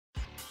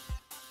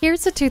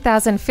Here's a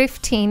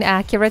 2015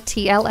 Acura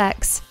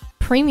TLX.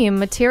 Premium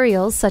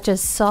materials such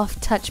as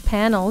soft touch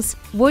panels,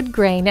 wood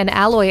grain and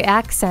alloy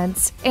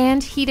accents,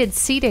 and heated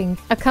seating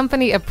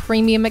accompany a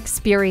premium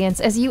experience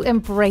as you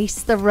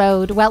embrace the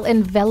road while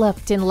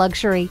enveloped in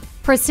luxury.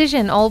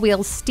 Precision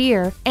all-wheel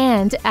steer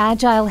and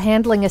agile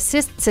handling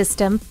assist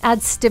system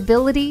add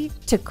stability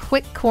to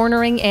quick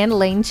cornering and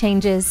lane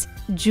changes.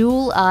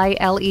 Jewel-eye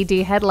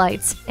LED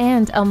headlights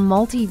and a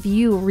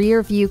multi-view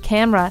rear-view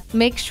camera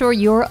make sure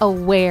you're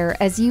aware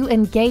as you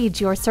engage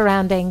your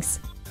surroundings.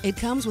 It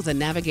comes with a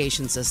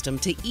navigation system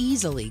to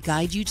easily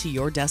guide you to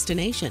your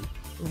destination.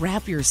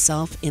 Wrap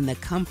yourself in the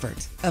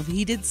comfort of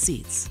heated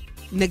seats.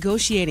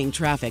 Negotiating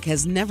traffic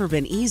has never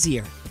been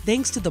easier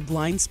thanks to the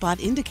blind spot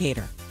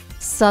indicator.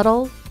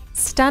 Subtle,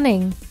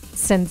 stunning,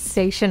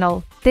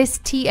 sensational. This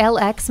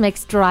TLX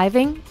makes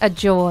driving a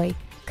joy.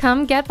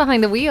 Come get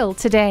behind the wheel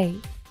today.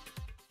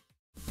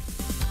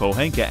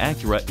 Pohanka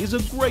Acura is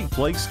a great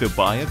place to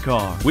buy a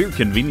car. We're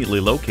conveniently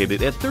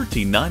located at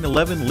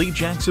 13911 Lee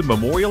Jackson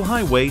Memorial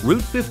Highway,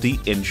 Route 50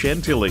 in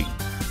Chantilly.